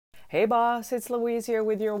Hey boss, it's Louise here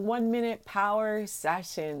with your 1 minute power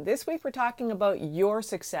session. This week we're talking about your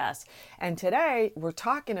success, and today we're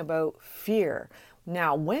talking about fear.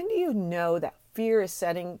 Now, when do you know that fear is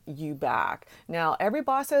setting you back? Now, every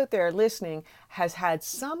boss out there listening has had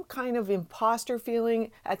some kind of imposter feeling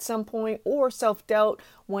at some point or self-doubt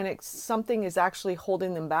when something is actually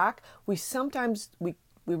holding them back.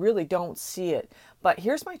 We really don't see it. But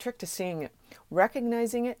here's my trick to seeing it: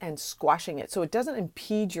 recognizing it and squashing it so it doesn't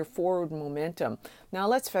impede your forward momentum. Now,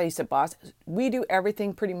 let's face it, boss, we do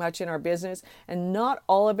everything pretty much in our business, and not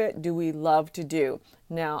all of it do we love to do.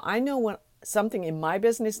 Now, I know when something in my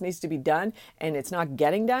business needs to be done and it's not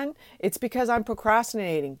getting done, it's because I'm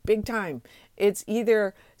procrastinating big time. It's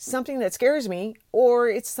either something that scares me or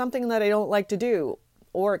it's something that I don't like to do.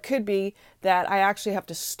 Or it could be that I actually have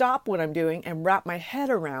to stop what I'm doing and wrap my head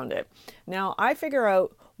around it. Now, I figure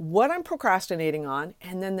out what I'm procrastinating on,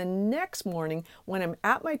 and then the next morning when I'm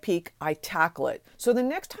at my peak, I tackle it. So the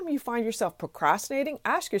next time you find yourself procrastinating,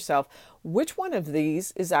 ask yourself which one of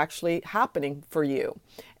these is actually happening for you,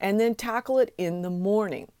 and then tackle it in the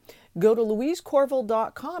morning. Go to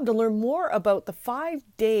louisecorville.com to learn more about the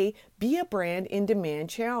 5-day Be a Brand in Demand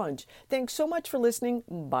challenge. Thanks so much for listening.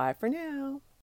 Bye for now.